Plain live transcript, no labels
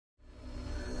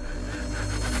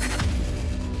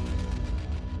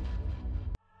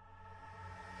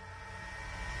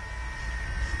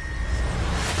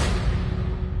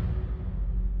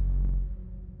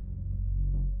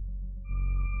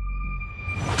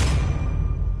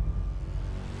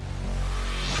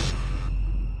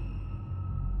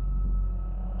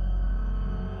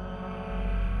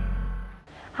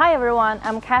Hi everyone,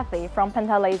 I'm Kathy from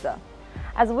Penta Laser.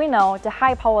 As we know, the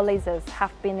high-power lasers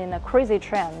have been in a crazy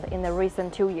trend in the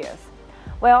recent 2 years.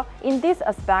 Well, in this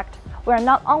aspect, we are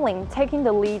not only taking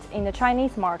the lead in the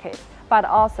Chinese market, but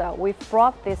also we've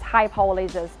brought these high-power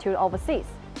lasers to overseas.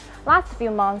 Last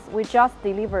few months, we just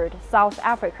delivered South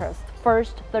Africa's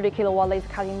first 30 kW laser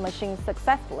cutting machine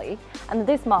successfully, and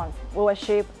this month we will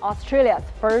ship Australia's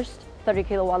first 30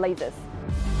 kW lasers.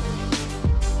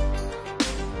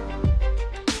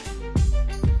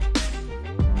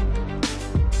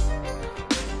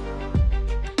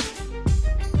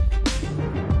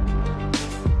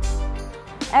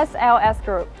 SLS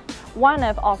Group, one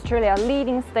of Australia's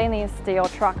leading stainless steel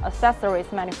truck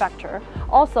accessories manufacturer,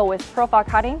 also with profile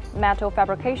cutting, metal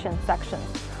fabrication sections,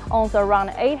 owns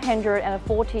around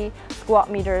 840 square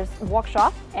meters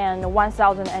workshop and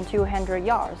 1,200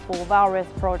 yards for various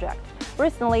projects.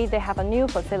 Recently, they have a new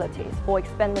facilities for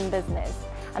expanding business.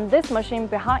 And this machine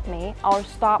behind me, our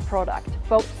star product,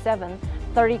 Bolt 7,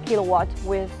 30 kW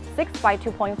with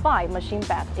 6x2.5 machine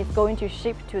bed, is going to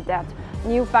ship to that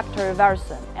new factory very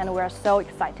soon, and we are so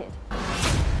excited.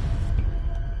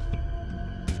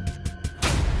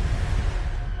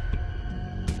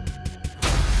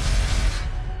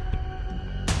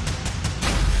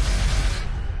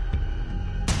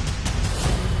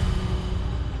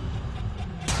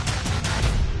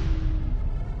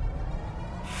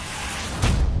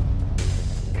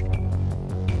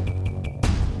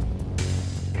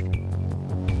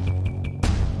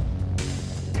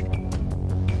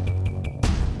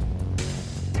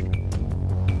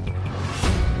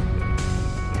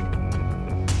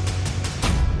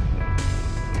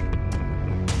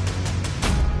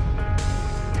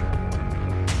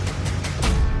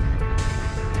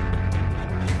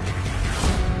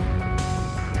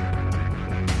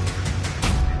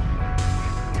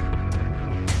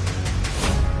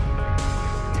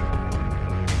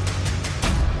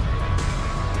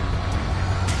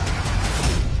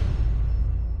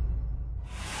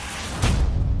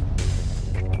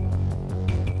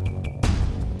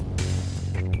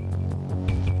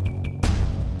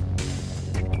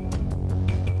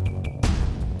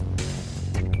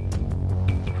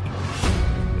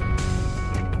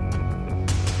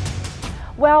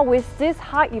 Well, with this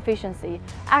high efficiency,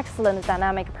 excellent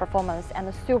dynamic performance,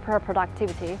 and super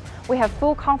productivity, we have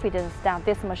full confidence that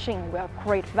this machine will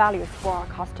create values for our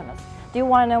customers. Do you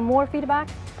want to know more feedback?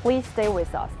 Please stay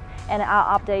with us, and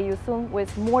I'll update you soon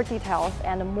with more details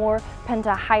and more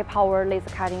Penta high-power laser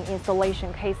cutting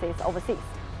installation cases overseas.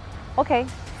 Okay,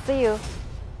 see you.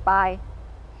 Bye.